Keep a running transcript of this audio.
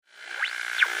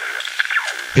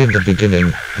In the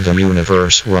beginning, the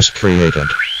universe was created.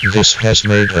 This has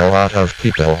made a lot of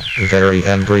people very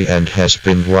angry and has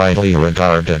been widely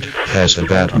regarded as a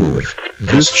bad move.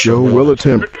 This show will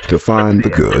attempt to find the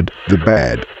good, the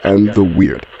bad, and the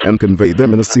weird, and convey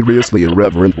them in a seriously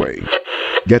irreverent way.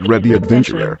 Get ready,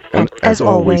 adventurer, and as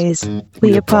always,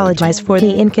 we apologize for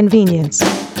the inconvenience.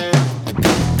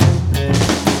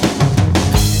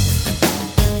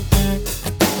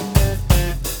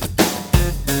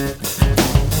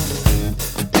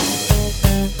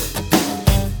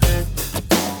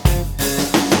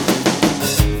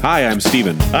 Hi, I'm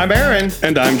Steven. I'm Aaron.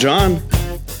 And I'm John.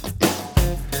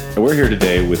 And we're here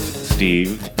today with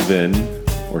Steven,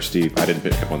 or Steve. I didn't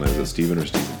pick up on that. Is it Steven or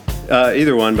Steven?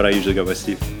 Either one, but I usually go by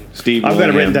Steve. Steve I've got it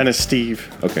written Willingham. down as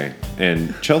Steve. Okay.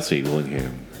 And Chelsea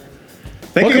Willingham.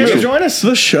 Thank you guys for joining us.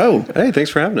 The show. Hey, thanks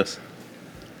for having us.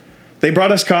 They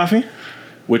brought us coffee.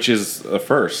 Which is a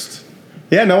first.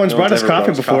 Yeah, no one's brought us ever coffee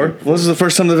brought us before. coffee. Well, this is the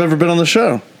first time they've ever been on the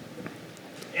show.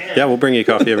 Yeah, we'll bring you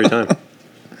coffee every time.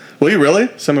 Will you really?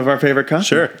 Some of our favorite coffee.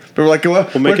 Sure. But we're like, well,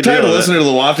 make we're a tired deal of of listening to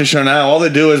the Lofty Show now. All they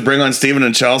do is bring on Steven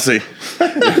and Chelsea.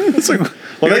 It's like,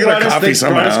 well, they brought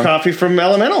us coffee from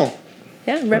Elemental.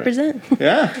 Yeah, represent.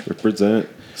 Yeah. Represent.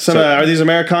 Are these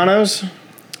Americanos?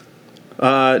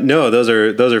 No, those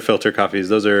are filter coffees.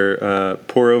 Those are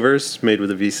pour-overs made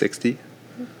with a V60.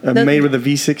 Made with a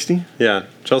V60? Yeah,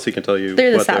 Chelsea can tell you.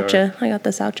 They're the what Saucha. I got the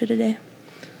Saucha today.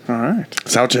 All right.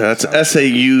 Saucha. That's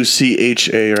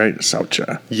Saucha, right?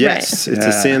 Saucha. Yes, Right. it's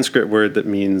a Sanskrit word that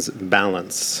means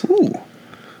balance. Ooh.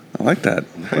 I like that.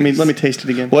 Let me taste it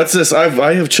again. What's this?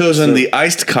 I have chosen the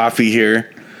iced coffee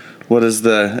here. What is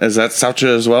that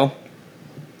Saucha as well?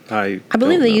 I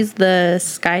believe they use the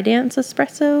Skydance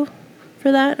espresso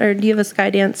for that, or do you have a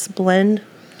Skydance blend?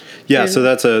 Yeah, so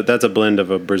that's a blend of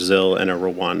a Brazil and a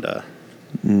Rwanda.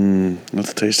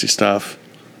 That's tasty stuff.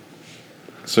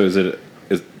 So is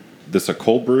this a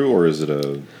cold brew or is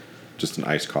it just an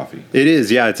iced coffee? It is,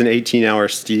 yeah. It's an 18-hour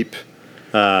steep,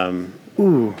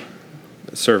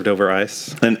 served over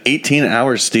ice. An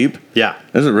 18-hour steep? Yeah.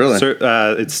 Is it really?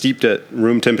 It's steeped at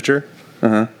room temperature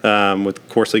with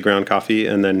coarsely ground coffee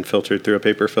and then filtered through a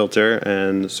paper filter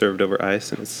and served over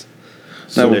ice, and it's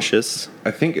delicious.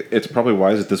 I think it's probably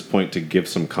wise at this point to give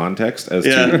some context as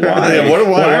to why. why.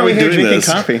 Why are we here drinking this?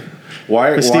 coffee?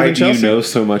 Why With Steve do and you Chelsea? know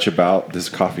so much about this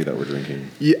coffee that we're drinking?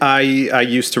 I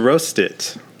used to roast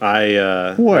it.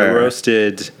 I Where?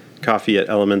 roasted coffee at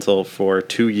Elemental for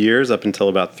 2 years up until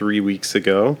about 3 weeks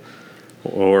ago,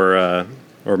 or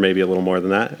maybe a little more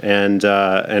than that. And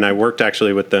I worked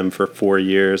actually with them for 4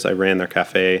 years. I ran their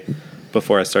cafe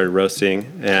before I started roasting.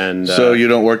 And So you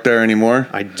don't work there anymore?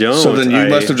 I don't. So then you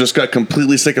must have just got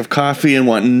completely sick of coffee and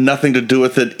want nothing to do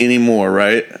with it anymore,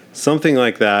 right? Something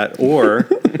like that, or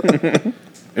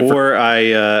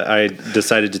I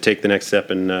decided to take the next step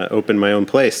and open my own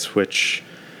place, which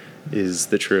is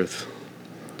the truth.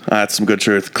 That's some good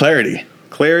truth.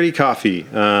 Clarity Coffee.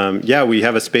 We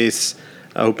have a space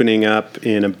opening up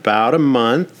in about a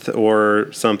month or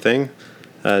something,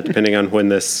 depending on when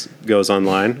this goes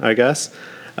online, I guess.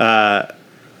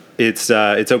 It's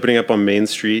opening up on Main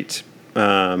Street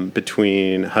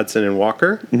between Hudson and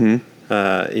Walker.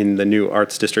 In the new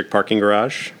Arts District parking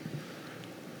garage.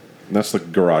 And that's the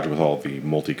garage with all the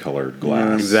multicolored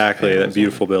glass. Exactly, that panels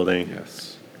beautiful on it. building.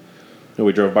 Yes. No,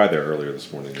 we drove by there earlier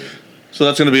this morning. So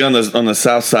that's going to be on the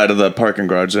south side of the parking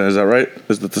garage. Is that right?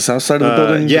 Is that the south side of the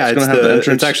building? Yeah, that's gonna have the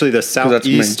entrance? it's actually the that's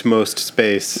main. southeastmost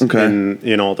space Okay.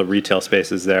 in all the retail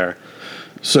spaces there.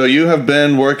 So you have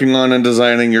been working on and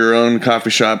designing your own coffee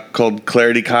shop called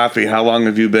Clarity Coffee. How long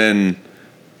have you been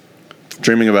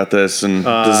dreaming about this and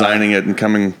designing it and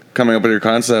coming up with your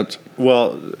concept?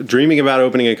 Well, dreaming about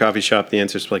opening a coffee shop, the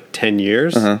answer is like 10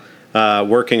 years.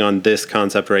 Working on this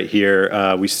concept right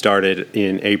here, we started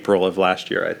in April of last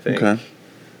year, I think. Okay.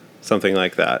 Something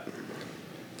like that.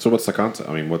 So what's the concept?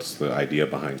 I mean, what's the idea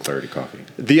behind Clarity Coffee?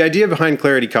 The idea behind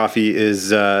Clarity Coffee is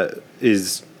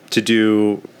to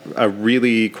do a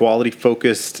really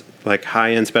quality-focused, like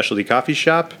high-end specialty coffee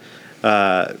shop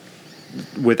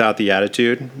without the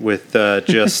attitude, with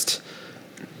just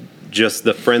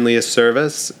the friendliest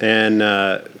service, and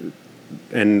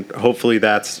hopefully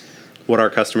that's what our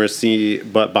customers see.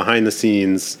 But behind the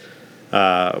scenes,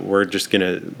 we're just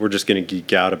gonna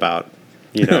geek out about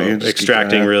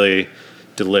extracting really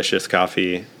delicious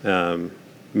coffee,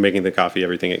 making the coffee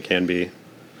everything it can be.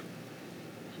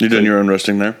 You're doing your own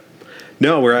roasting there?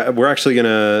 No, we're actually going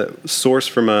to source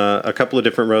from a couple of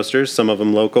different roasters, some of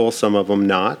them local, some of them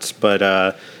not,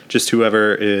 but just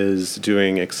whoever is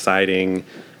doing exciting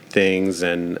things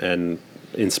and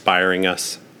inspiring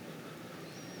us.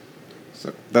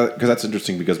 So because that's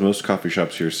interesting because most coffee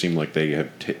shops here seem like they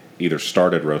have either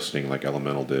started roasting like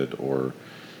Elemental did or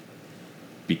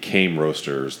became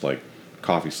roasters like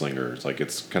Coffee Slingers. Like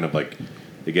it's kind of like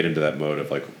they get into that mode of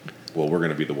like, well, we're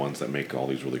going to be the ones that make all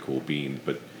these really cool beans,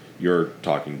 but you're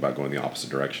talking about going the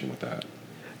opposite direction with that.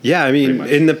 Yeah, I mean,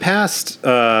 in the past,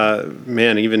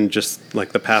 even just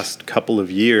like the past couple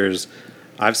of years,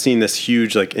 I've seen this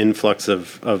huge like influx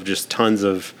of just tons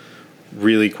of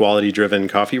really quality-driven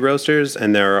coffee roasters,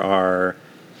 and there are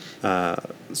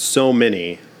so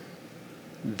many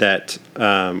that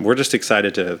we're just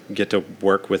excited to get to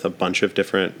work with a bunch of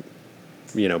different,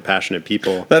 passionate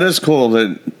people. That is cool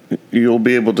that you'll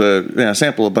be able to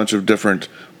sample a bunch of different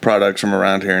products from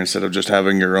around here instead of just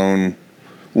having your own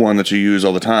one that you use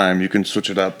all the time. You can switch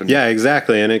it up. Yeah,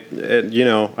 exactly. And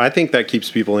it I think that keeps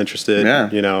people interested.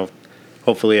 Yeah.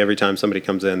 Hopefully every time somebody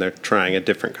comes in, they're trying a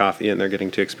different coffee and they're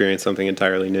getting to experience something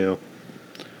entirely new.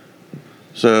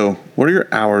 So what are your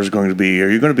hours going to be? Are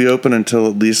you going to be open until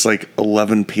at least like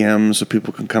 11 p.m. so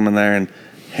people can come in there and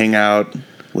hang out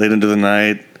late into the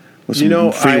night with some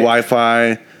free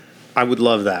Wi-Fi? I would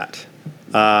love that.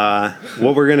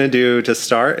 What we're going to do to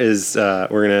start is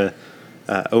we're going to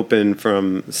open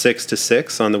from 6 to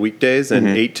 6 on the weekdays and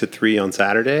 8 to 3 on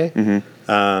Saturday.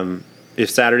 If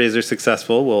Saturdays are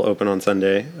successful, we'll open on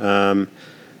Sunday.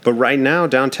 But right now,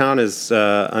 downtown is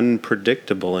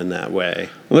unpredictable in that way.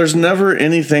 Well, there's never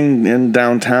anything in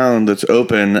downtown that's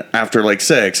open after like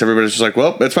 6. Everybody's just like,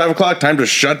 well, it's 5 o'clock, time to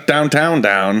shut downtown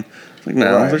down. Like,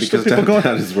 no, right, there's still because people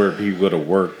downtown going. is where people go to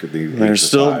work.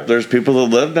 There's people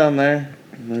that live down there.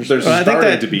 I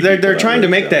think that they're trying to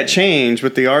make that change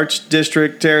with the Arts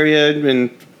District area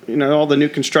and all the new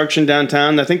construction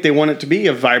downtown. I think they want it to be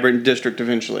a vibrant district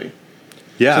eventually.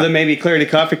 Yeah. So that maybe Clarity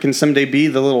Coffee can someday be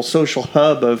the little social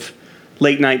hub of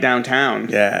late night downtown.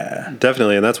 Yeah,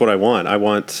 definitely, and that's what I want. I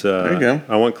want there you go.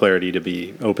 I want Clarity to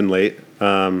be open late,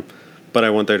 but I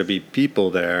want there to be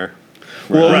people there.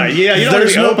 Well, right. Yeah, you don't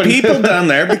there's no open. people down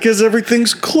there because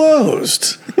everything's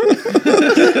closed.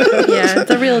 Yeah, it's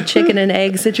a real chicken and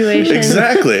egg situation.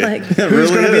 Exactly.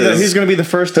 Who's going to be the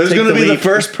first to Who's take going to be leap? the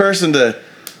first person to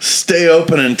stay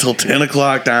open until 10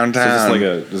 o'clock downtown?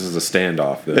 This is a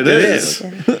standoff. It is.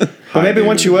 Well, maybe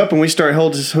once you open, we start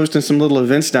hosting some little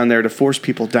events down there to force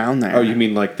people down there. Oh, you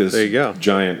mean like this There you go.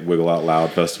 giant Wiggle Out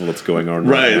Loud festival that's going on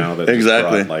right now that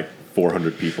exactly. just brought like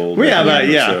 400 people.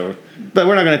 But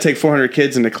we're not going to take 400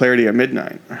 kids into Clarity at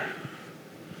midnight.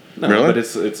 No, Really? but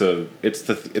it's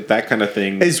that kind of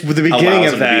thing. It's the beginning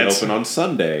allows of them to that. be open on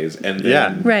Sundays, and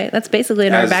then Right, that's basically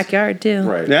in our backyard too.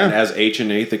 right. Yeah. And as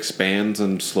H&H expands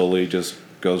and slowly just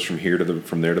goes from there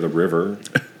to the river,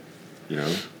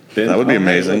 then That would be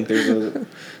amazing.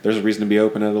 There's a reason to be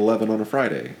open at 11 on a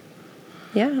Friday.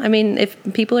 Yeah, I mean, if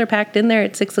people are packed in there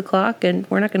at 6 o'clock, and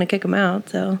we're not going to kick them out,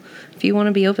 so if you want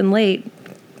to be open late,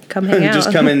 come hang out.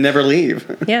 Just come and never leave.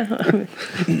 Yeah. Rent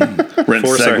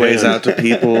Force our segways hand. out to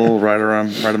people, ride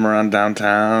them around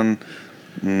downtown.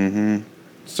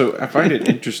 So I find it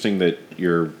interesting that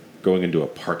you're going into a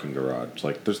parking garage.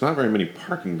 Like, there's not very many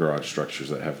parking garage structures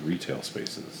that have retail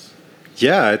spaces.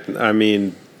 Yeah, I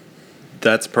mean,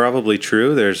 that's probably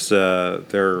true.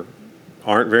 There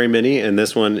aren't very many, and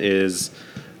this one is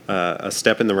a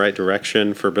step in the right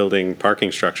direction for building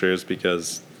parking structures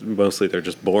because mostly they're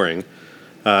just boring.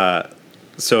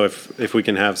 So if we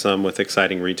can have some with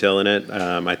exciting retail in it,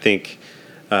 I think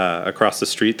across the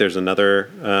street there's another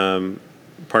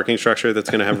parking structure that's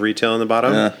going to have retail in the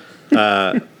bottom.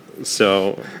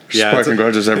 So yeah, Parking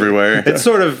garages everywhere. it's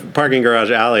sort of parking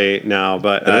garage alley now,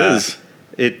 but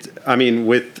It is. I mean,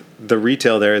 with the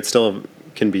retail there, it still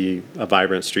can be a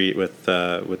vibrant street with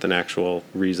an actual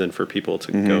reason for people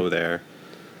to go there.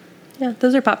 Yeah,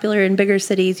 those are popular in bigger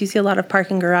cities. You see a lot of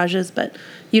parking garages, but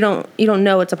you don't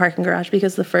know it's a parking garage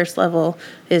because the first level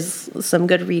is some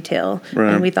good retail.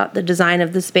 Right. And we thought the design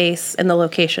of the space and the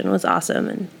location was awesome.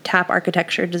 And Tap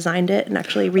Architecture designed it and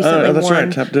actually recently that's won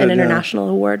right. Tap did, an yeah. international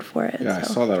award for it. Yeah, I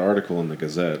so. saw that article in the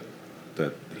Gazette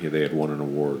that they had won an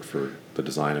award for the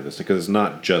design of this because it's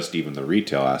not just even the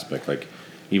retail aspect. Like,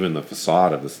 even the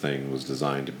facade of this thing was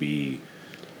designed to be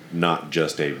not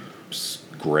just a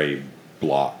gray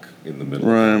block in the middle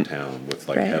of downtown with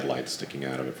like headlights sticking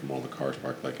out of it from all the cars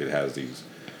parked. Like, it has these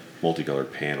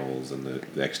multicolored panels, and the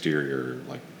exterior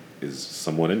like is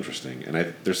somewhat interesting.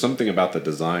 And there's something about the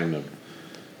design of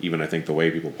even I think the way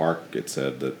people park, it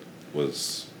said, that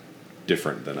was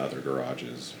different than other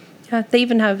garages. Yeah, they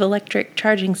even have electric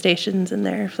charging stations in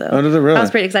there. So Oh, do they really? I was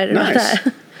pretty excited about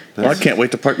that. Well, I can't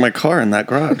wait to park my car in that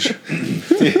garage.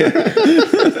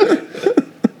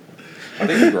 I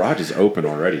think the garage is open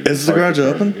already. Is the garage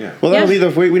open? Yeah. Well, that'll Yeah.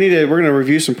 be we're going to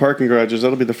review some parking garages.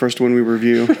 That'll be the first one we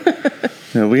review.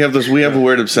 Yeah, we have a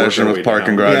weird obsession Working with our way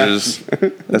parking down. garages.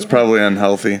 That's probably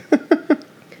unhealthy.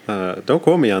 Don't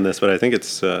quote me on this, but I think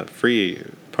it's free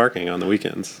parking on the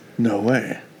weekends. No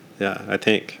way. Yeah, I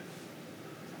think.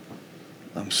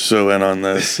 I'm so in on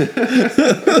this.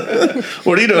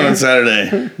 What are you doing on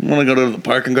Saturday? Want to go to the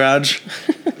parking garage?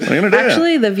 What are you gonna do?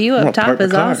 Actually, the view I'm up gonna park top the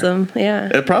is car. awesome. Yeah.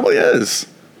 It probably is.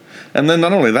 And then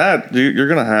not only that, you're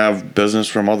gonna have business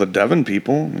from all the Devon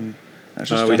people. And that's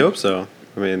just We fun. hope so.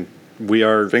 I mean, we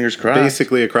are Fingers crossed.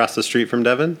 basically across the street from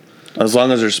Devon. As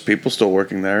long as there's people still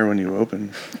working there when you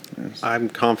open. I'm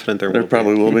confident there There will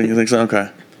probably will be. You think so? Okay.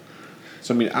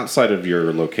 So I mean, outside of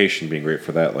your location being great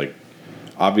for that, like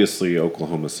obviously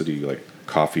Oklahoma City, like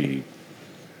coffee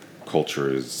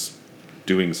culture is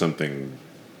doing something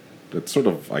that's sort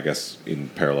of, I guess, in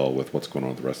parallel with what's going on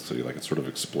with the rest of the city. Like it's sort of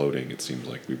exploding. It seems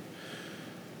like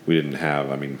we didn't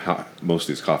have. I mean, most of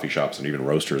these coffee shops and even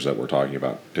roasters that we're talking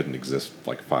about didn't exist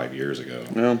like 5 years ago.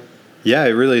 Well, Yeah,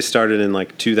 it really started in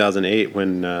like 2008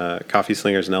 when Coffee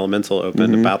Slingers and Elemental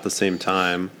opened about the same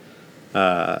time.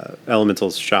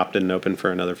 Elemental's shop didn't open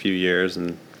for another few years,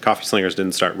 and Coffee Slingers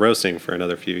didn't start roasting for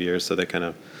another few years, so they kind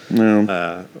of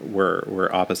were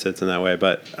opposites in that way.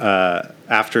 But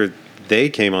after they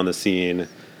came on the scene,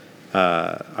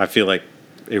 I feel like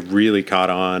it really caught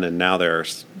on, and now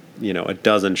there's a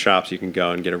dozen shops you can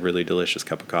go and get a really delicious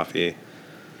cup of coffee.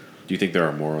 Do you think there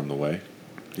are more on the way? Do you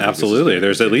think this is Absolutely, gonna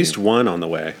there's at continue? least one on the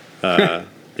way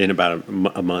in about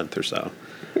a month or so.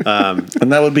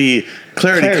 and that would be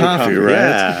Clarity Coffee, right?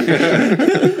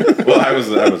 Yeah. Well, I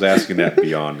was asking that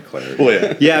beyond clarity. Well,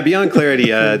 yeah. Yeah, beyond clarity,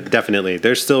 definitely.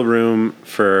 There's still room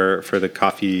for the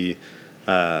coffee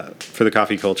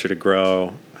culture to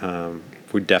grow.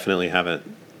 We definitely haven't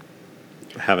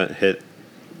hit.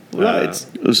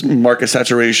 This market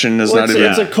saturation is not even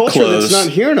it's a culture close. that's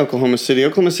not here in Oklahoma City.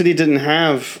 Oklahoma City didn't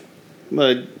have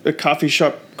a coffee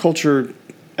shop culture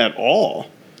at all.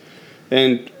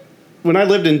 And when I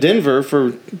lived in Denver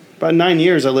for about 9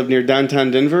 years, I lived near downtown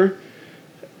Denver.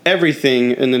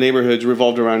 Everything in the neighborhoods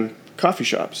revolved around coffee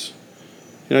shops.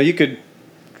 You could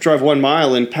drive 1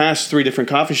 mile and pass 3 different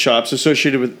coffee shops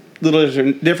associated with little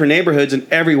different neighborhoods, and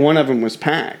every one of them was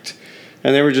packed.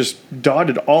 And they were just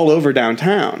dotted all over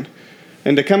downtown.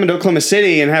 And to come into Oklahoma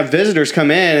City and have visitors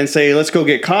come in and say, let's go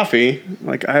get coffee,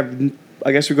 like,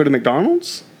 I guess we go to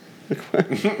McDonald's?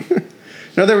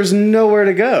 No, there was nowhere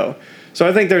to go. So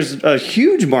I think there's a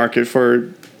huge market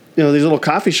for these little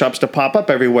coffee shops to pop up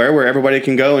everywhere where everybody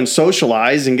can go and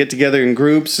socialize and get together in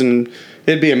groups, and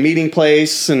it'd be a meeting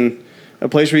place and a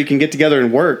place where you can get together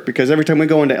and work. Because every time we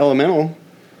go into Elemental,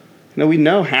 we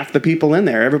know half the people in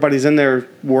there. Everybody's in there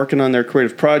working on their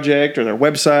creative project or their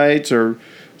websites or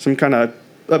some kind of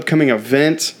upcoming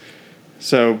event.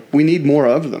 So we need more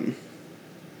of them.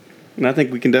 And I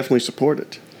think we can definitely support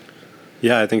it.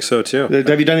 Yeah, I think so too.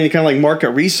 Have you done any kind of like market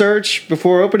research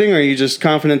before opening, or are you just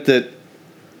confident that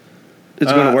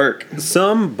it's going to work?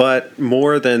 Some, but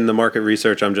more than the market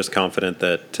research, I'm just confident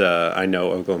that I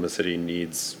know Oklahoma City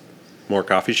needs more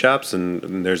coffee shops,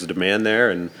 and there's a demand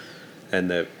there, and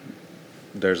that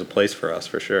there's a place for us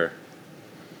for sure.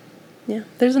 Yeah.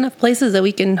 There's enough places that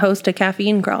we can host a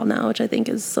caffeine crawl now, which I think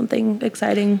is something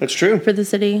exciting. That's true. For the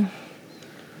city.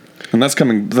 And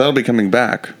that'll be coming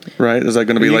back, right? Is that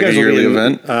going to be You like a guys will be yearly in-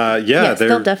 event? Yeah,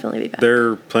 they'll definitely be back.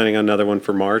 They're planning another one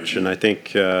for March, and I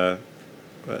think there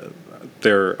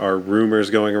are rumors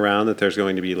going around that there's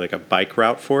going to be like a bike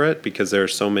route for it, because there are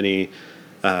so many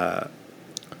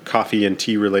coffee and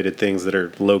tea related things that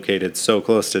are located so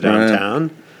close to downtown,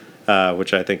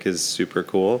 which I think is super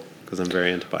cool because I'm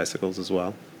very into bicycles as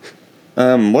well.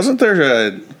 Wasn't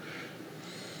there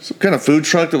some kind of food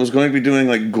truck that was going to be doing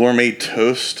like gourmet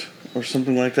toast or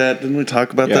something like that? Didn't we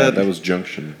talk about that? That was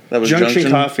Junction. That was Junction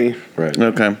Coffee. Right.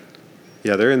 Okay.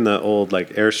 Yeah, they're in the old like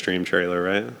Airstream trailer,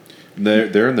 right?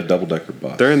 They're in the double-decker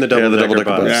bus. They're in the double decker double-decker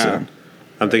bus. bus, Yeah.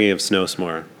 I'm thinking of Snow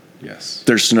S'more. Yes.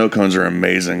 Their snow cones are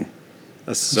amazing.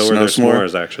 So are their Snow s'more?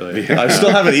 s'mores, actually. I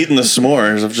still haven't eaten the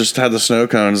s'mores. I've just had the snow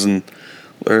cones, and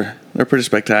they're pretty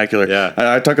spectacular. Yeah.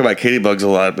 I talk about Katie Bugs a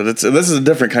lot, but this is a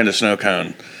different kind of snow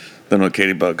cone than what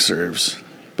Katie Bug serves.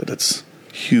 But it's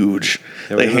huge.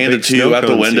 Yeah, we They have a hand it big to you snow out the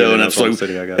cone window, scene and in it's Oklahoma like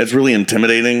City, I guess. it's really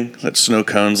intimidating. That snow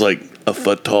cone's like a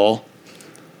foot tall.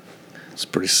 It's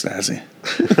pretty snazzy.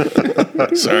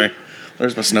 Sorry.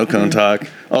 There's my snow cone talk.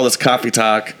 All this coffee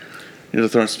talk. You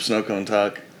just throwing some snow cone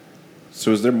talk.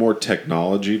 So is there more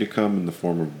technology to come in the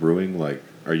form of brewing? Like,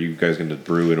 are you guys going to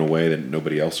brew in a way that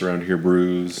nobody else around here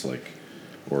brews? Like,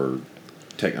 or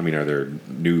are there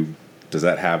new? Does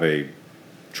that have a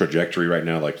trajectory right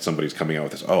now. Like somebody's coming out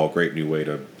with this, great new way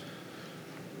to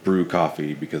brew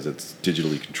coffee because it's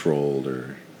digitally controlled,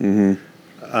 or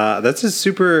That's a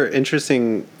super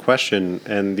interesting question,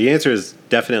 and the answer is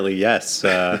definitely yes.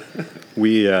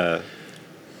 We,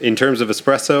 in terms of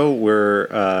espresso, we're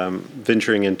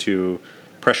venturing into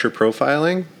pressure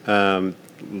profiling,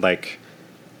 like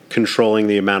controlling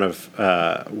the amount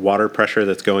of water pressure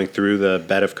that's going through the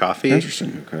bed of coffee.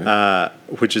 Interesting. okay.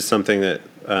 Which is something that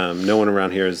no one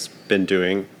around here has been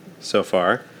doing so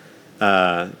far.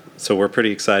 So we're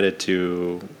pretty excited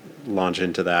to launch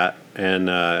into that.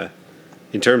 And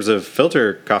in terms of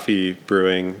filter coffee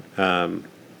brewing,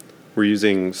 we're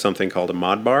using something called a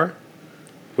mod bar,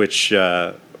 which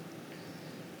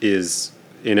is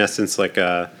in essence like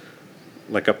a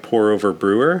pour over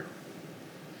brewer.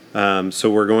 So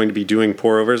we're going to be doing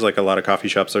pour overs like a lot of coffee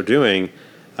shops are doing,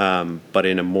 but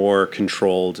in a more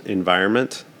controlled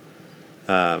environment.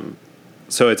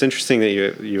 So it's interesting that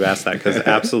you asked that, because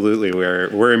absolutely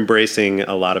we're embracing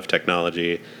a lot of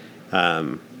technology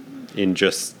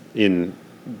in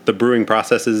the brewing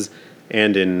processes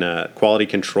and in quality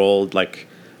controlled, like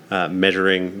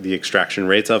measuring the extraction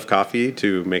rates of coffee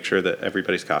to make sure that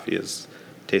everybody's coffee is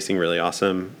tasting really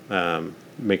awesome.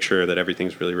 Make sure that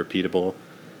everything's really repeatable.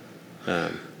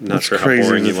 Not That's sure how crazy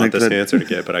boring to you want think this that- answer to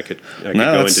get, but I could go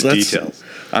that's- into that's- details.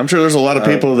 I'm sure there's a lot of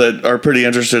people that are pretty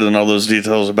interested in all those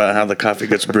details about how the coffee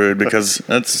gets brewed, because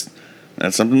that's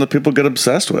something that people get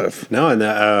obsessed with. No,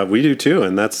 and we do too,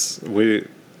 and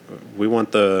we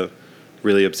want the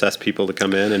really obsessed people to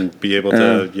come in and be able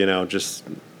to just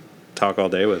talk all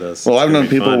day with us. Well, It's I've gonna known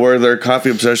be people fun. where their coffee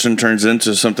obsession turns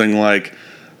into something like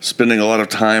spending a lot of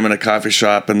time in a coffee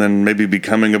shop, and then maybe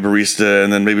becoming a barista,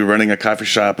 and then maybe running a coffee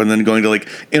shop, and then going to like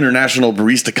international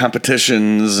barista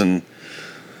competitions, and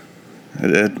I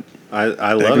it love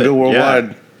can it. go worldwide.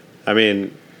 Yeah. I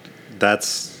mean,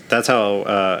 that's how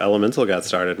Elemental got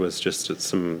started, was just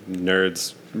some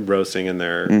nerds roasting in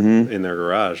their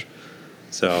garage.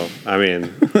 So I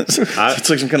mean, It's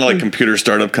like some kind of like computer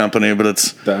startup company, but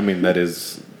it's that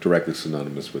is directly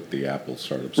synonymous with the Apple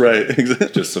startup. right. Exactly.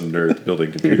 Just some nerds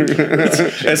building computers.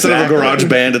 Instead of a garage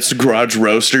band, it's garage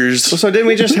roasters. So didn't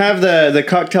we just have the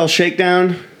cocktail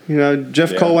shakedown?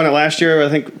 Jeff Yeah. Cole won it last year. I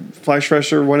think Fleisch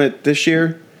Fresher won it this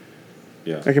year.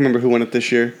 Yeah. I can't remember who won it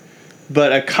this year.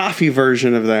 But a coffee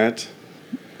version of that,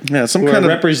 Yeah, some where kind a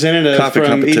of representative coffee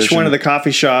from each competition. one of the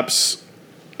coffee shops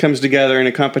comes together in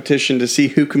a competition to see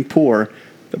who can pour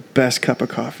the best cup of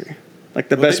coffee. Like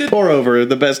the Well, they best did- pour over,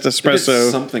 the best They did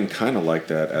espresso. something kind of like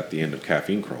that at the end of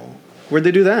Caffeine Crawl. Where'd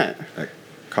they do that? At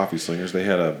Coffee Slingers, they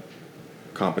had a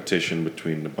competition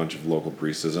between a bunch of local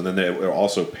baristas, and then they were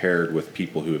also paired with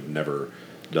people who had never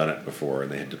done it before,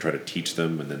 and they had to try to teach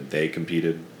them, and then they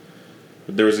competed.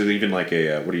 But there was even like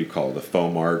a what do you call it, the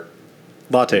foam art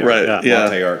latte. art, Right, yeah.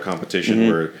 latte art competition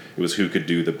where it was who could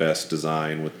do the best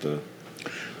design with the.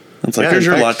 It's like, Yeah, here's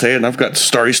in your fact- latte, and I've got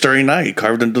Starry Starry Night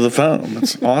carved into the foam.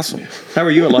 That's awesome. How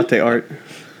are you at latte art?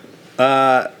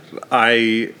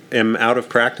 I am out of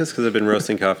practice because I've been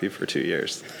roasting coffee for 2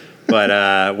 years.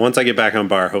 But once I get back on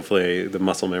bar, hopefully the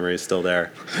muscle memory is still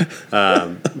there.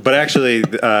 But actually,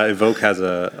 Evoke has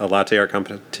a latte art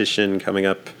competition coming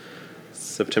up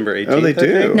September 18th. Oh, they I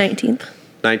do. think. 19th.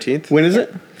 19th. When is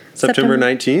it? September September.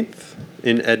 19th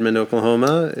in Edmond,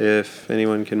 Oklahoma, if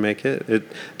anyone can make it.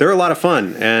 They're a lot of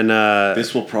fun. And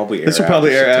This will probably air. This will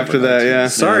probably air after September that, 19th. yeah.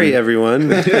 sorry,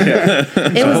 everyone. It was I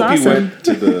hope you awesome. went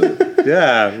to the.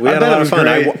 Yeah, we I had bet a it lot of was fun.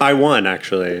 great. I won,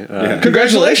 actually.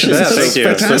 Congratulations. Yeah, That's thank you.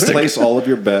 fantastic. So place all of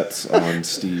your bets on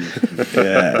Steve.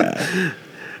 Yeah.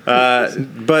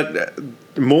 But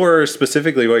more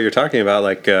specifically, what you're talking about,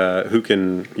 like who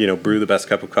can brew the best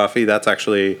cup of coffee, that's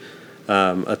actually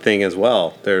a thing as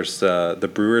well. There's the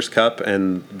Brewers Cup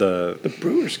and the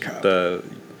Brewers Cup. the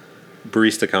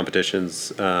barista competitions,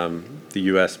 the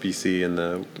USBC and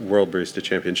the World Barista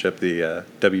Championship, the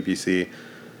WBC,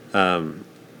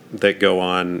 that go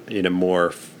on in a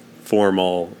more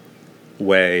formal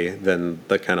way than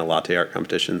the kind of latte art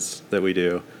competitions that we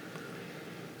do.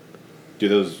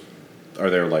 Are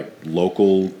there like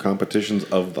local competitions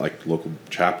of like local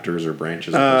chapters or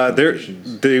branches of those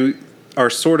competitions? They are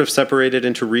sort of separated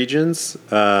into regions,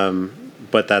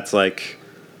 but that's like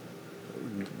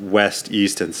west,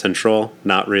 east, and central,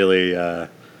 not really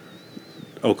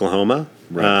Oklahoma.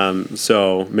 Right.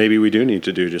 So maybe we do need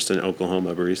to do just an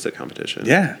Oklahoma barista competition.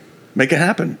 Yeah. Make it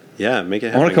happen. Yeah, make it I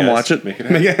happen. want to come guys. watch it. Make it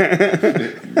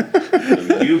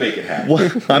happen. You make it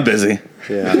happen. I'm busy.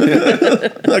 Yeah.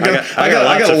 I got a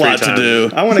lots of lot free to time. do.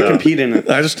 I want to compete in it.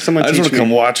 I just Someone want teach to come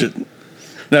me. watch it.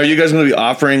 Now, are you guys going to be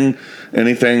offering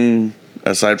anything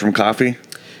aside from coffee?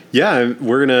 Yeah,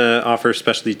 we're gonna offer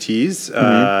specialty teas.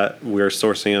 We're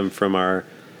sourcing them from our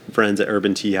friends at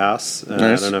Urban Tea House. I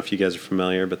Nice. don't know if you guys are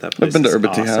familiar, but that place I've been to is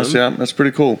Urban Tea House. awesome. Yeah, that's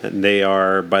pretty cool. And they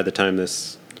are, by the time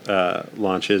this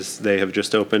launches, they have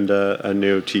just opened a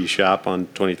new tea shop on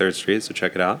 23rd Street, so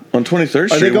check it out. On 23rd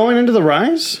Street. Are they going into the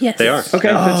Rise? Yes. They are. Okay,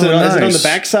 Oh, is it on the nice.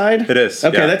 backside? It is,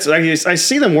 Okay, yeah. that's I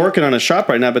see them working on a shop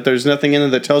right now, but there's nothing in it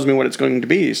that tells me what it's going to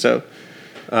be. So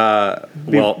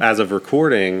Well, as of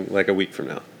recording, like a week from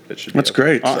now, it should be That's open.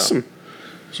 great. awesome.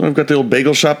 So we've got the old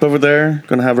bagel shop over there.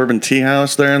 Going to have Urban Tea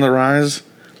House there in the Rise.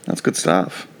 That's good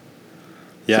stuff.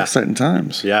 Yeah. It's exciting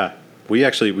times. Yeah. We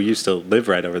used to live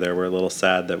right over there. We're a little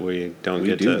sad that we don't We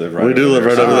get do to live right We do over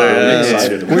live there. right over there. man. Yeah.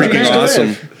 Excited. Where do you Freaking guys awesome.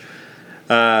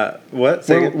 live? What?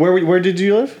 Say again? Where did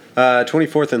you live?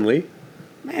 24th and Lee.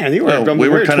 Man, you were. Oh, we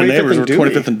were kind of 25th neighbors. and We're Dewey.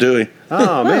 25th and Dewey.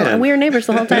 Oh, man. We were neighbors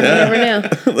the whole time. Yeah. We never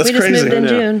knew. We just crazy. moved in Yeah.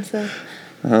 June. So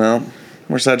Well,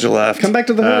 we're sad you left. Come back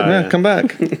to the hood. Yeah, come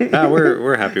back.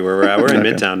 We're happy where we're at. We're in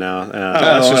Midtown now.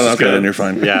 That's just okay, then you're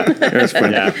fine. Yeah. It's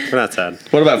fine. Yeah. We're not sad.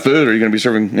 What about food? Are you going to be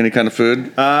serving any kind of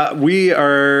food? We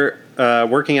are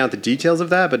working out the details of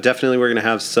that, but definitely we're going to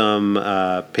have some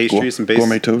pastries, some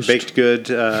Gourmet toast? baked good.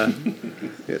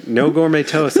 No gourmet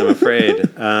toast, I'm afraid.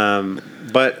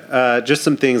 But just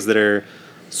some things that are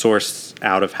sourced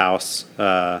out of house.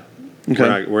 Okay.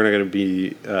 We're not going to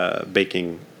be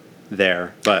baking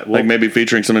there, but we'll, Like maybe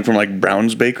featuring something from like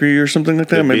Brown's Bakery or something like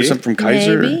that? Could Maybe be. something from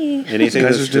Kaiser? maybe. anything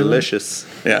Kaiser's that's doing it? delicious.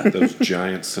 Yeah. Those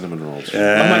giant cinnamon rolls. Oh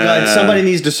my God! Somebody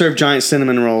needs to serve giant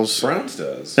cinnamon rolls. Browns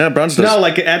does. Yeah, Brown's does. No,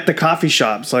 like at the coffee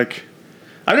shops. Like,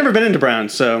 I've never been into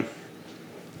Brown's, so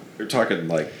You're talking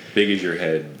like big as your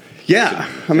head. yeah.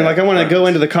 I mean, like I want to go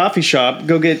into the coffee shop,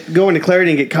 go into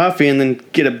Clarity and get coffee, and then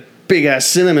get a big ass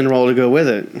cinnamon roll to go with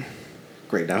it.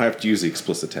 Great. Now I have to use the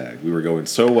explicit tag. We were going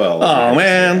so well. Oh,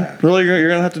 man. Yeah. Really? You're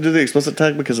going to have to do the explicit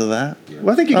tag because of that?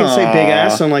 Well, I think you can say big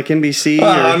ass on like NBC.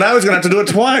 Oh, or, now he's going to have to do it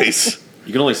twice.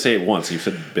 You can only say it once. You've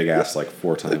said big ass like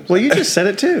 4 times. well, you just said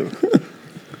it too.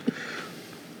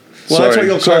 Well, Sorry. that's what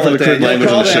you'll Sorry call for it the then. crude language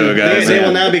You'll on call the show, them- guys. They Yeah.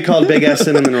 will now be called big ass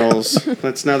cinnamon rolls.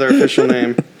 That's now their official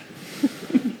name.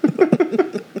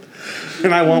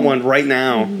 And I want one right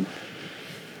now.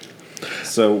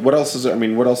 So what else is? I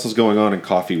mean, what else is going on in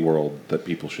coffee world that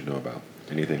people should know about?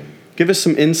 Anything? Give us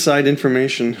some inside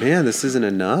information. Man, this isn't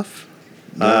enough.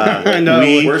 I know.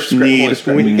 we We're need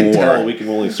we can tell more. we can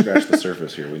only scratch the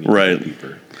surface here. We need Right. to go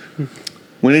deeper.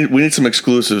 We need some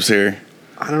exclusives here.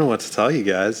 I don't know what to tell you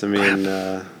guys. I mean,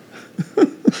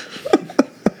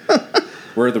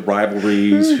 Where are the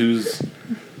rivalries? Who's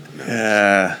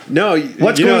Yeah. no.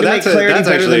 What's you know, going to make that's Clarity that's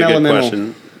better actually than a good Elemental?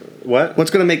 question. What?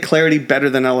 What's going to make Clarity better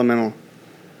than Elemental?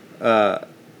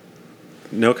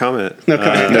 No comment. No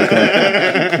comment.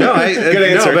 No,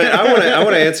 answer. No, but I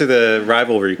want to answer the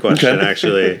rivalry question Okay.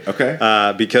 actually.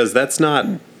 Okay. Because that's not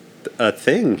a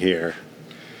thing here,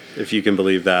 if you can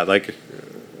believe that. Like,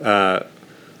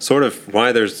 sort of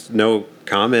why there's no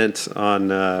comment on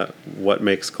what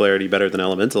makes Clarity better than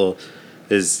Elemental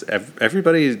is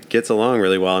everybody gets along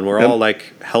really well, and we're Yep. all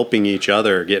like helping each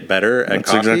other get better at That's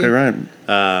coffee. exactly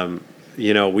right.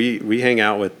 You know, we hang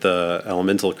out with the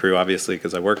Elemental crew, obviously,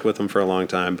 because I worked with them for a long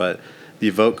time, but the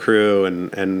Evoke crew,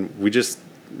 and we just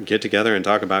get together and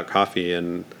talk about coffee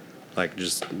and, like,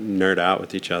 just nerd out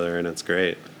with each other, and it's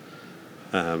great.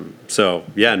 So,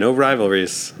 yeah, no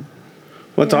rivalries.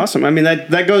 Well, that's awesome. I mean,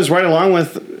 that goes right along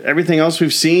with everything else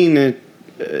we've seen.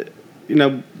 You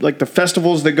know, like the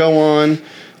festivals that go on,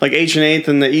 like H&8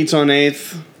 and the Eats on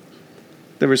 8th.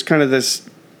 There was kind of this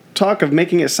talk of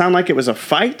making it sound like it was a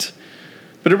fight,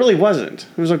 but it really wasn't.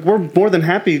 It was like, we're more than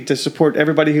happy to support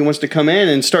everybody who wants to come in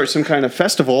and start some kind of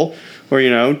festival, or, you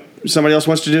know, somebody else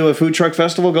wants to do a food truck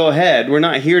festival, go ahead. We're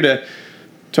not here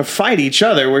to fight each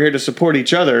other. We're here to support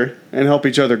each other and help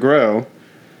each other grow.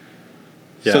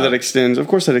 Yeah. So that extends, of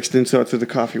course, that extends out through the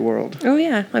coffee world. Oh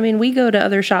yeah, I mean, we go to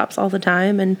other shops all the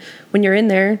time, and when you're in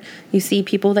there, you see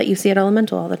people that you see at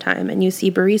Elemental all the time, and you see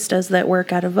baristas that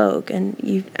work at Evoke, and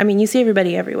you see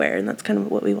everybody everywhere, and that's kind of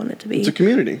what we want it to be. It's a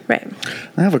community. Right.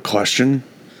 I have a question.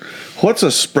 What's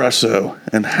espresso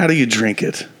and how do you drink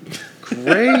it?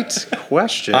 Great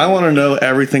question. I want to know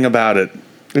everything about it.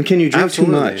 And can you drink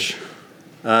Absolutely. too much?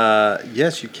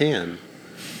 Yes, you can.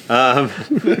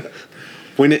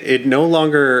 When it no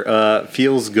longer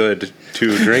feels good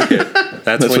to drink it,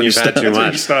 that's when when you've you had stop. too That's when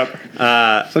you much.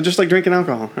 stop. So just like drinking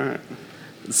alcohol. All right.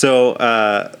 So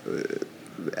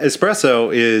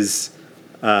espresso is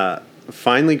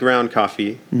finely ground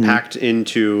coffee packed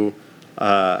into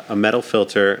a metal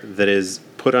filter that is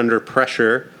put under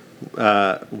pressure.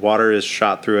 Water is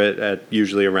shot through it at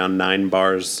usually around 9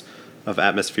 bars of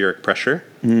atmospheric pressure,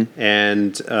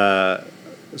 and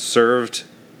served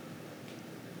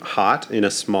hot in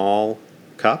a small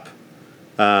cup.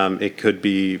 It could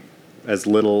be as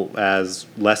little as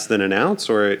less than an ounce,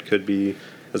 or it could be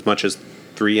as much as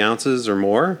 3 ounces or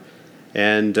more.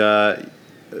 And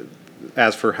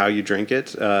as for how you drink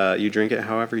it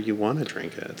however you want to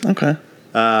drink it. Okay.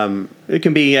 It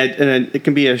can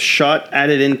be a shot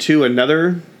added into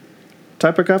another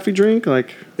type of coffee drink,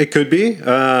 like It could be.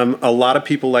 A lot of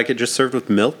people like it just served with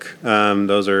milk.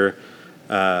 Those are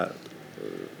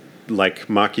like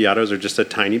macchiatos are just a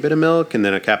tiny bit of milk, and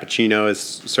then a cappuccino is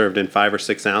served in 5 or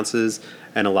 6 ounces,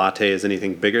 and a latte is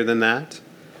anything bigger than that.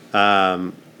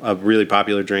 A really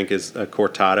popular drink is a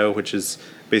cortado, which is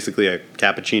basically a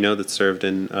cappuccino that's served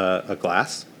in a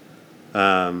glass,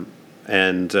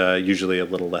 and usually a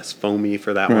little less foamy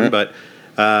for that one. But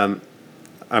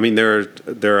I mean, there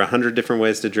are 100 different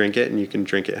ways to drink it, and you can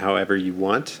drink it however you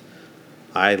want.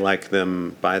 I like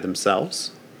them by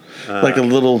themselves. Like a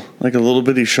little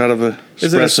bitty shot of espresso.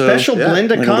 Is it a special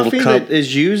blend of Like a little coffee cup. that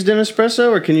is used in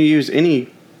espresso, or can you use any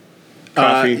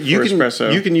coffee for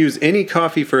espresso? You can use any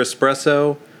coffee for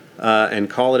espresso and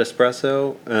call it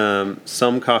espresso.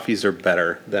 Some coffees are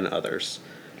better than others.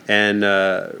 And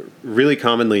really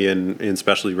commonly in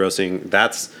specialty roasting,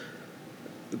 that's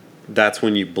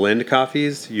when you blend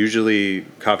coffees. Usually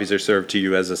coffees are served to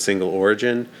you as a single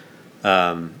origin,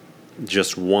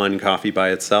 just one coffee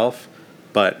by itself.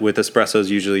 But with espressos,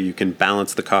 usually you can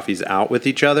balance the coffees out with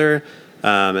each other,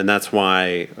 and that's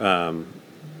why there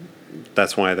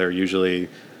are usually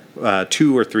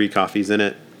 2 or 3 coffees in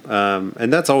it.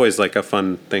 And that's always like a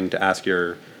fun thing to ask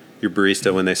your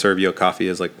barista when they serve you a coffee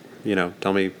is like,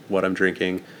 tell me what I'm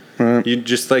drinking. You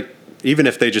just like, even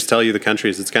if they just tell you the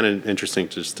countries, it's kind of interesting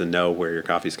just to know where your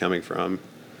coffee's coming from.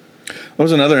 That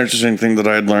was another interesting thing that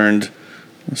I had learned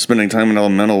spending time in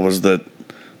Elemental was that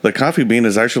the coffee bean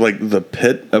is actually like the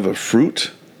pit of a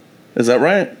fruit. Is that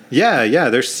right? Yeah.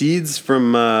 They're seeds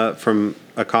from a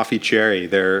coffee cherry.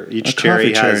 Each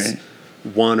cherry has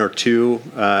 1 or 2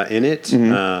 in it.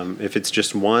 Mm-hmm. If it's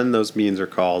just one, those beans are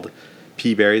called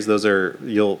pea berries. Those are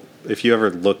if you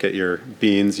ever look at your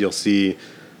beans, you'll see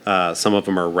some of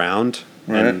them are round,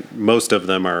 and most of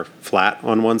them are flat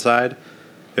on one side.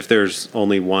 If there's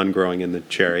only one growing in the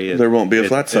cherry, there won't be a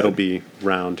flat side. It'll be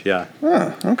round. Yeah.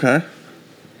 Oh, okay.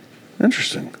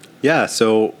 Interesting. Yeah.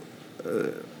 So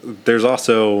there's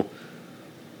also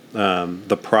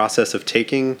the process of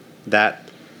taking that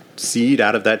seed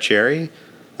out of that cherry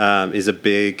is a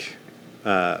big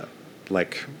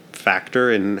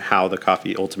factor in how the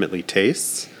coffee ultimately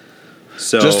tastes.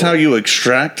 So just how you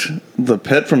extract the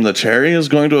pit from the cherry is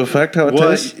going to affect how it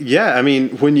tastes? Yeah, I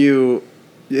mean,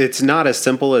 it's not as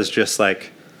simple as just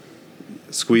like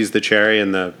squeeze the cherry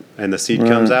and the seed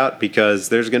comes out, because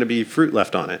there's going to be fruit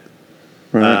left on it.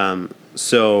 Right.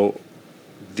 So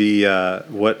the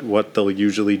what they'll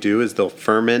usually do is they'll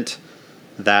ferment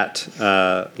that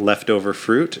leftover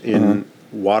fruit in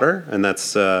water, and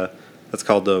that's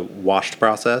called the washed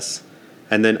process.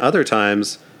 And then other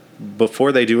times,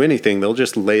 before they do anything, they'll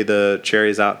just lay the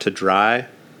cherries out to dry,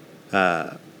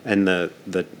 and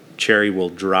the cherry will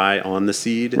dry on the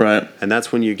seed. Right. And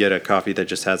that's when you get a coffee that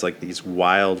just has like these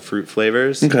wild fruit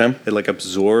flavors. Okay. It like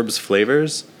absorbs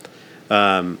flavors.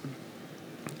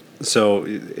 So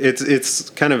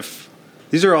it's kind of,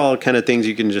 these are all kind of things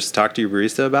you can just talk to your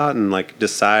barista about and like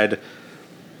decide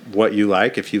what you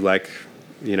like. If you like,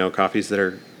 coffees that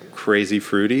are crazy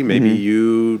fruity, maybe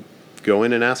you go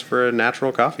in and ask for a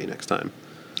natural coffee next time.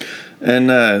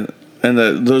 And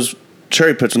those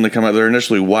cherry pits, when they come out, they're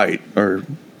initially white or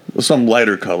some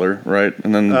lighter color, right?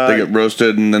 And then they get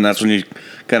roasted, and then that's when you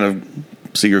kind of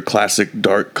see your classic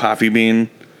dark coffee bean.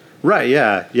 Right.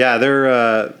 Yeah.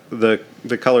 They're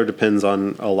the color depends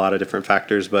on a lot of different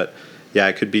factors, but yeah,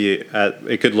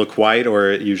 it could look white,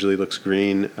 or it usually looks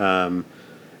green. And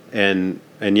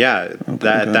yeah, at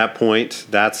that point,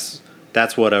 that's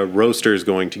what a roaster is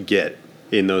going to get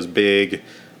in those big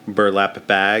burlap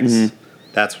bags.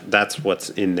 That's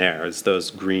what's in there, is those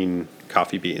green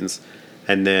coffee beans.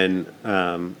 And then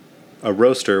a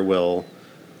roaster will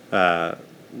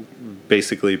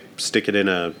basically stick it in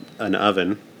an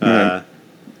oven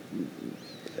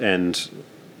and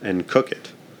cook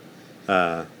it.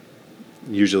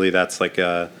 Usually that's like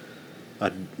a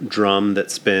drum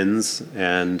that spins,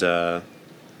 and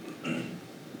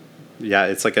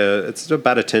it's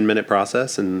about a 10-minute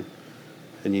process, and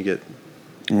you get.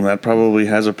 Well, that probably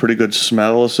has a pretty good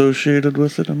smell associated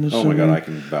with it, I'm assuming. Oh my God, I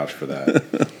can vouch for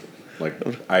that.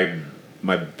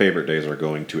 My favorite days are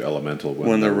going to Elemental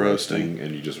when they're roasting,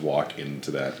 and you just walk into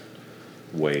that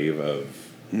wave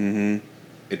of.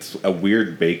 It's a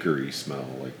weird bakery smell.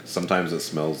 Like sometimes it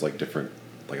smells like different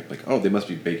I'm like, oh, they must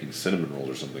be baking cinnamon rolls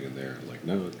or something in there. Like,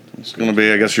 no, It's going to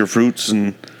be, I guess, your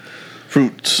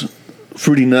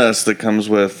fruitiness that comes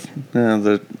with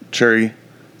the cherry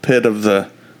pit of the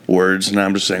words. Now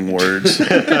I'm just saying words. You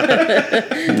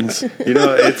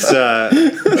know, it's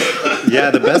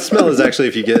the best smell is actually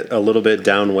if you get a little bit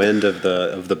downwind of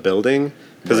the building,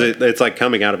 because it's like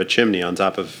coming out of a chimney on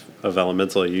top of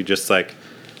Elemental. You just like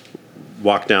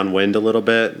walk downwind a little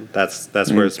bit. That's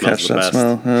where it smells Catch the that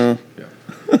best. smell. yeah.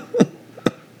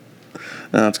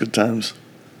 That's good times.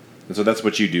 And so that's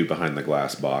what you do behind the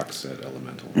glass box at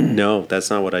Elemental. No, that's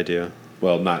not what I do.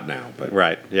 Well, not now, but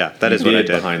Right? Yeah, that you is what I did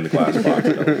did. behind the glass box.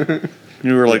 At Elemental.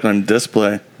 You were like on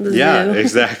display. The Yeah, zoo.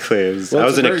 exactly. I Well, was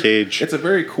it's in a very- cage. It's a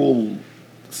very cool,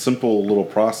 simple little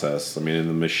process. I mean, and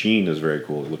the machine is very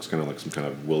cool. It looks kind of like some kind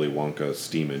of Willy Wonka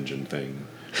steam engine thing.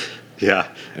 Yeah,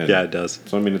 And yeah, it does.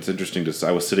 So I mean, it's interesting to.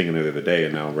 I was sitting in there the other day,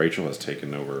 and now Rachel has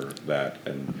taken over that,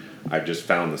 and I just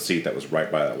found the seat that was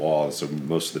right by that wall. And so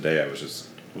most of the day, I was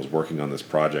working on this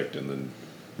project, and then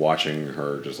watching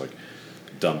her just like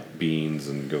dump beans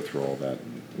and go through all that.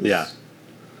 And it was, Yeah.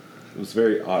 It was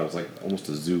very odd. It was like almost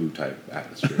a zoo type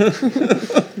atmosphere.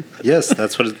 Yes,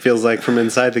 that's what it feels like from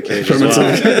inside the cage as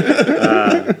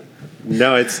well.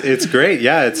 No, it's great.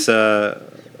 Yeah,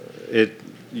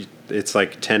 it's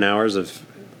like 10 hours of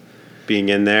being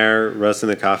in there, roasting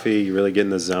the coffee. You really get in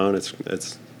the zone. It's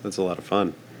a lot of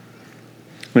fun.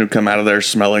 We would come out of there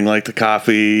smelling like the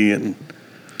coffee, and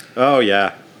Oh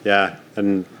yeah,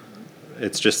 and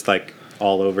it's just like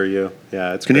all over you.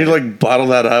 Yeah, it's. can you great. like bottle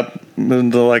that up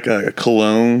into like a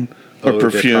cologne or Eau de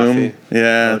perfume? coffee.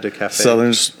 Yeah, Eau de cafe.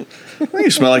 Southern's. You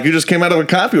smell like you just came out of a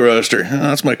coffee roaster. Oh,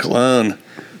 that's my cologne.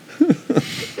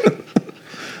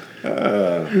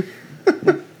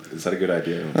 Is that a good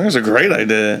idea? That's a great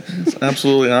idea. It's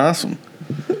absolutely awesome.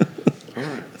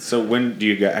 So when do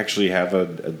you actually have a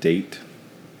date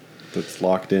that's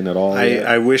locked in at all?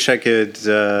 I wish I could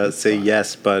say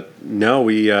yes, but no.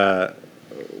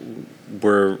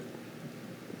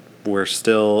 We're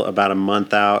still about a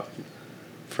month out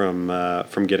from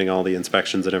getting all the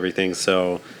inspections and everything.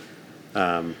 So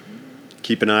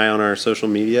keep an eye on our social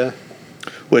media,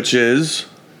 Which is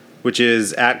which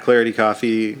is at Clarity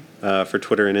Coffee for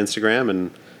Twitter and Instagram,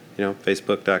 and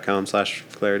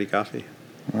Facebook.com/Clarity Coffee.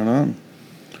 right on.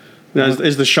 Now,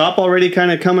 is the shop already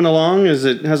kind of coming along? How's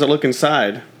it look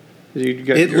inside? You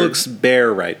got It your- looks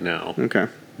bare right now, okay.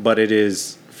 but it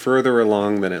is further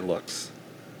along than it looks,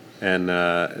 and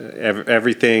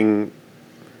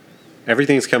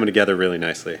everything's coming together really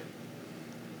nicely.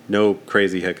 No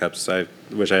crazy hiccups. I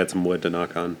wish I had some wood to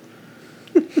knock on.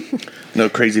 No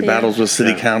crazy Yeah. battles with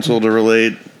city Yeah. council to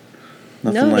relate.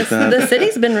 Nothing No, like the, that. the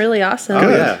city's been really awesome. Oh,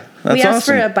 yeah. That's we asked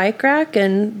awesome. for a bike rack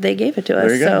and they gave it to us.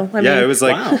 There you go. So I Yeah, mean, it was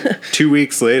like Wow. 2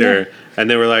 weeks later, and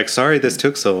they were like, "Sorry, this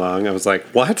took so long." I was like,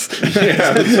 "What?"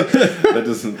 that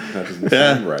doesn't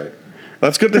sound right.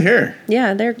 That's good to hear.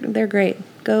 yeah, they're great.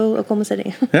 Go Oklahoma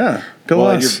City. Yeah, go Well,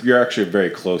 us. you're actually very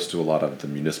close to a lot of the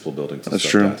municipal buildings and That's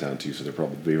stuff true. downtown too, so they're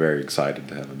probably very excited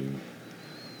to have a new.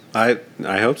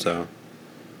 I hope so.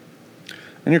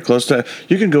 And you're close to.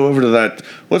 You can go over to that.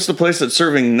 What's the place that's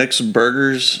serving Nick's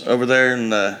Burgers over there in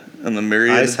the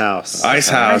Myriad? Ice House. Ice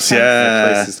House, House. That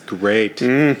yeah. place is great.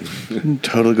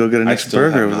 Totally go get a I Nick's still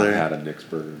Burger have over not there. had a Nick's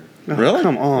Burger. Really?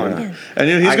 Come on. Yeah. And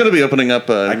he's I- going to be opening up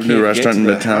I a can't new get restaurant to in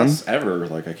the Midtown. house ever.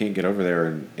 Like I can't get over there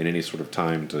in any sort of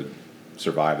time to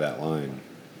survive that line.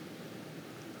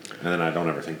 And then I don't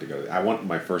ever think to go. I want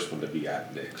my first one to be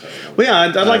at Nick's. I don't know. Well,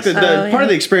 yeah, I'd like the Oh, part yeah. of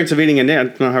the experience of eating a Nick. I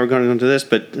don't know how we're going into this,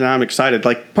 but now I'm excited.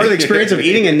 Like part of the experience of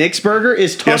eating a Nick's burger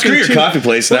is talking screw your to coffee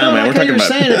place Well, now, no, man. Like We're how talking you're about-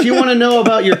 saying, if you want to know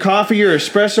about your coffee, your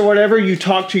espresso, whatever, you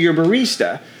talk to your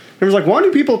barista. It was like, why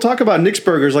do people talk about Nick's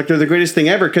burgers like they're the greatest thing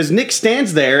ever? Because Nick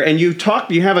stands there and you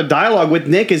have a dialogue with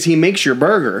Nick as he makes your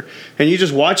burger, and you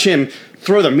just watch him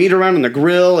throw the meat around in the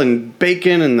grill and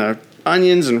bacon and the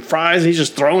onions and fries, and he's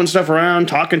just throwing stuff around,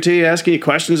 talking to you, asking you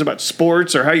questions about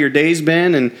sports or how your day's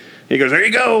been, and he goes, "There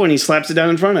you go," and he slaps it down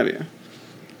in front of you.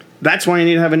 That's why you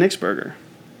need to have a Nick's burger.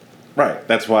 Right.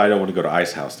 That's why I don't want to go to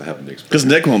Ice House to have a Nick's Because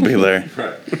Burger. Nick won't be there.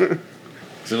 Right.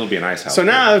 So it'll be an Ice House. So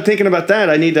now I'm thinking about that.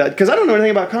 I need to, because I don't know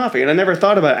anything about coffee, and I never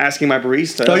thought about asking my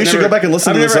barista. Oh, you should go back and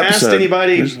listen I've to this never episode. asked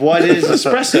anybody what is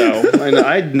espresso, and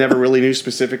I never really knew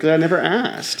specifically. I never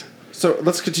asked. So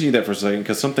let's continue that for a second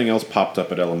because something else popped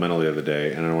up at Elemental the other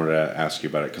day, and I wanted to ask you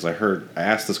about it because I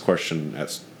asked this question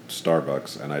at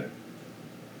Starbucks, and I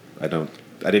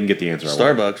didn't get the answer. I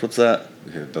wanted. Starbucks, what's that?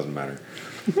 It doesn't matter.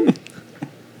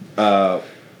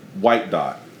 White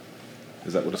dot,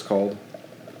 is that what it's called?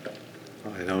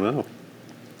 I don't know.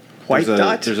 White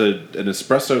dot? There's an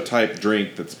espresso type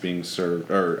drink that's being served,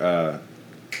 or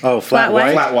Oh, flat Flat white?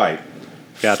 white. Flat white.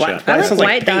 Gotcha. Flat I like sounds like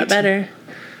white dot paint. better.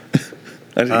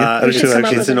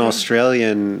 It's an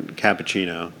Australian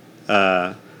cappuccino.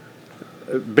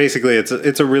 Basically,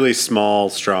 it's a really small,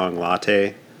 strong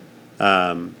latte.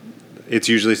 It's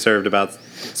usually served about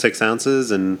 6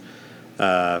 ounces, and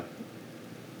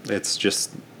it's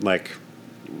just like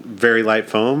very light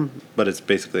foam, but it's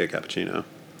basically a cappuccino.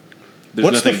 There's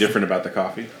What's nothing the- different about the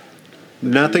coffee.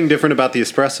 Nothing different about the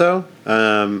espresso,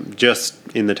 just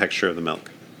in the texture of the milk.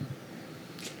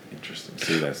 Interesting.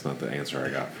 See, that's not the answer I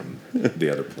got from the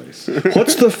other place.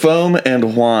 What's the foam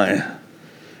and why?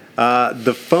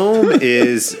 The foam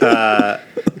is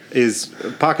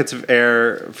pockets of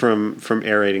air from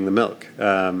aerating the milk,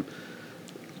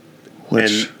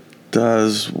 Which and-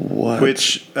 does what?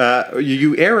 which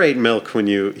you aerate milk when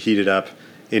you heat it up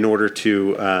in order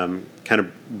to kind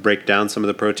of break down some of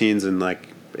the proteins, and like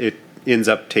it ends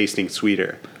up tasting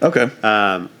sweeter. Okay.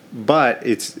 But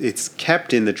it's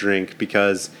kept in the drink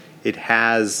because it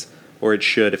has, or it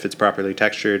should, if it's properly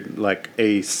textured, like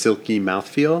a silky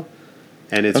mouthfeel,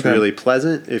 and it's Okay. really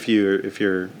pleasant if you're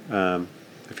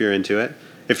into it.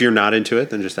 If you're not into it,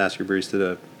 then just ask your barista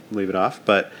to leave it off.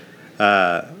 But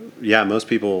yeah, most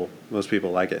people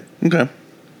like it. Okay.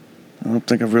 I don't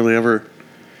think I've really ever.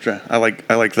 I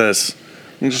like this.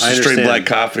 Just I a straight understand. black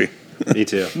coffee. Me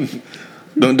too.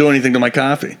 Don't do anything to my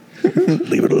coffee.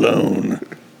 Leave it alone.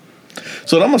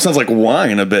 So it almost sounds like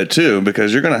wine a bit too,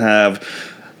 because you're going to have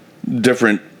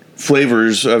different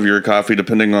flavors of your coffee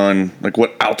depending on like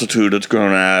what altitude it's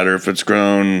grown at, or if it's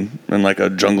grown in like a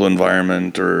jungle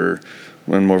environment or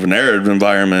in more of an arid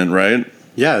environment, right?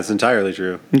 Yeah, it's entirely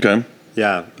true. Okay.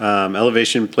 Yeah,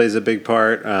 elevation plays a big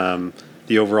part.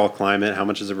 The overall climate, how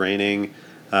much is it raining,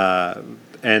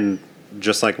 and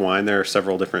just like wine, there are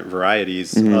several different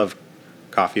varieties of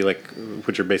coffee, like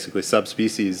which are basically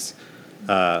subspecies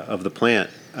of the plant,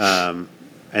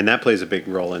 and that plays a big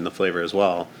role in the flavor as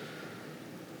well.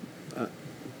 I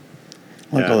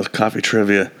like Yeah. all this coffee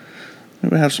trivia.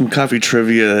 Maybe have some coffee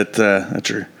trivia at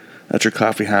your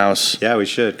coffee house. Yeah, we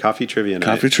should coffee trivia night.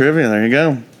 Coffee trivia. There you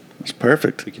go. That's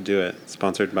perfect. We could do it.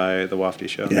 Sponsored by the Wafty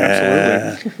Show.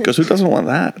 Yeah. Because who doesn't want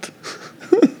that?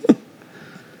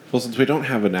 Well, since we don't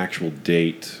have an actual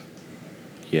date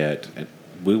yet,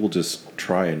 we will just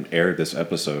try and air this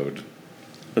episode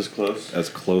As close. as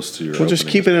close to your. We'll just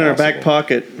opening keep as it in our back possible.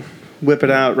 pocket, whip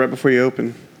it out right before you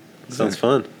open. Sounds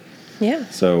fun. Yeah.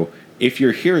 So, if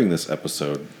you're hearing this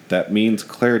episode, that means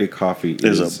Clarity Coffee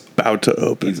Is about to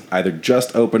open. is either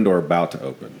just opened or about to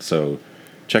open. So,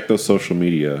 check those social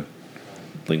media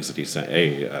links that he sent.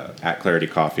 At Clarity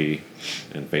Coffee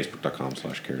and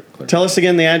Facebook.com/Clarity. Tell us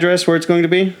again the address where it's going to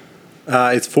be.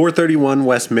 It's 431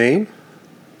 West Main,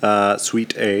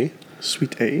 Suite A.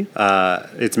 Suite A.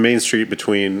 It's Main Street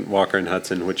between Walker and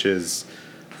Hudson, which is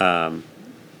Hudson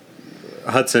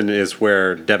is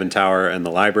where Devon Tower and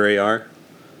the library are.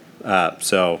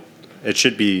 So it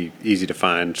should be easy to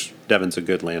find. Devon's a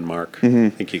good landmark. I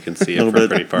think you can see it Little from bit,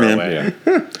 pretty far yeah. away.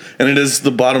 Yeah. And it is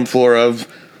the bottom floor of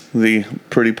the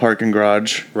pretty parking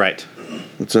garage Right.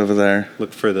 that's over there.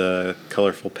 Look for the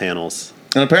colorful panels.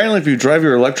 And apparently, if you drive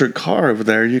your electric car over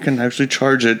there, you can actually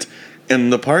charge it in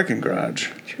the parking garage.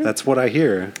 That's what I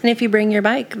hear. And if you bring your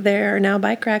bike, there are now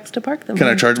bike racks to park them. Can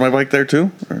I on. charge my bike there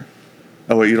too? Or?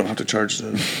 Oh wait, you don't have to charge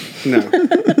those. No,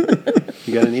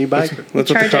 You got an e-bike? that's what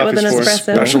the Charge it with an coffee's for.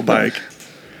 espresso. Special bike.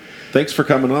 Thanks for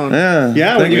coming on. Yeah. Yeah,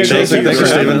 Thank when you you, guys Chelsea. thank you Thanks for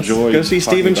for having Steven. us. Enjoyed Go see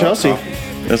talking Steve and about Chelsea. coffee.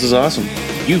 This is awesome.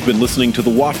 You've been listening to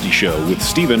The Wafty Show with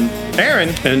Steven. Aaron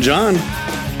and John.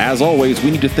 As always,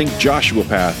 we need to thank Joshua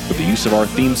Path for the use of our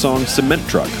theme song Cement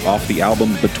Truck off the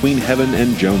album Between Heaven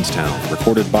and Jonestown,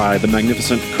 recorded by the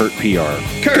magnificent Kurt PR.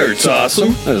 Kurt's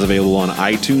awesome. That is available on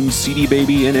iTunes, CD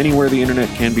Baby, and anywhere the internet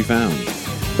can be found.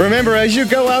 Remember, as you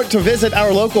go out to visit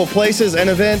our local places and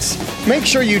events, make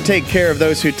sure you take care of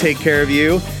those who take care of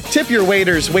you. Tip your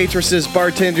waiters, waitresses,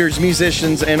 bartenders,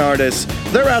 musicians, and artists.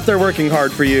 They're out there working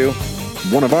hard for you.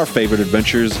 One of our favorite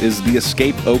adventures is the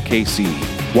Escape OKC.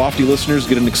 Wafty listeners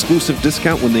get an exclusive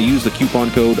discount when they use the coupon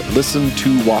code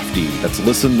LISTEN2WAFTY. That's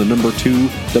listen the number 2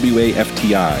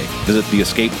 WAFTI. Visit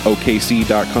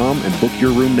theescapeokc.com and book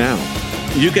your room now.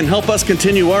 You can help us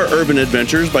continue our urban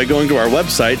adventures by going to our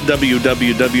website,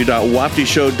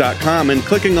 www.waftyshow.com, and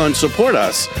clicking on Support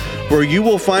Us, where you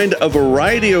will find a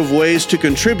variety of ways to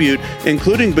contribute,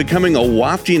 including becoming a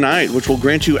Wafty Knight, which will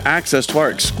grant you access to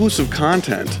our exclusive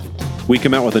content. We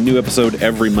come out with a new episode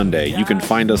every Monday. You can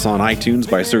find us on iTunes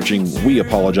by searching We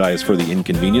Apologize for the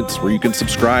Inconvenience, where you can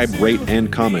subscribe, rate, and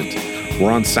comment.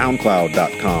 We're on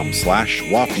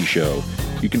SoundCloud.com/Wafty Show.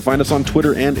 You can find us on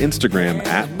Twitter and Instagram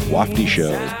at Wafty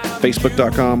Show,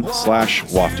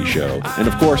 Facebook.com/Wafty Show, and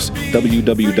of course,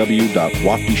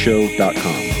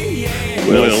 www.waftyshow.com.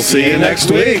 We'll see you next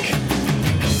week.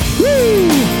 You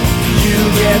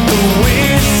get the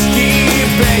whiskey,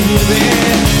 baby.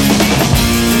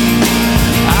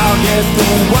 I'll get the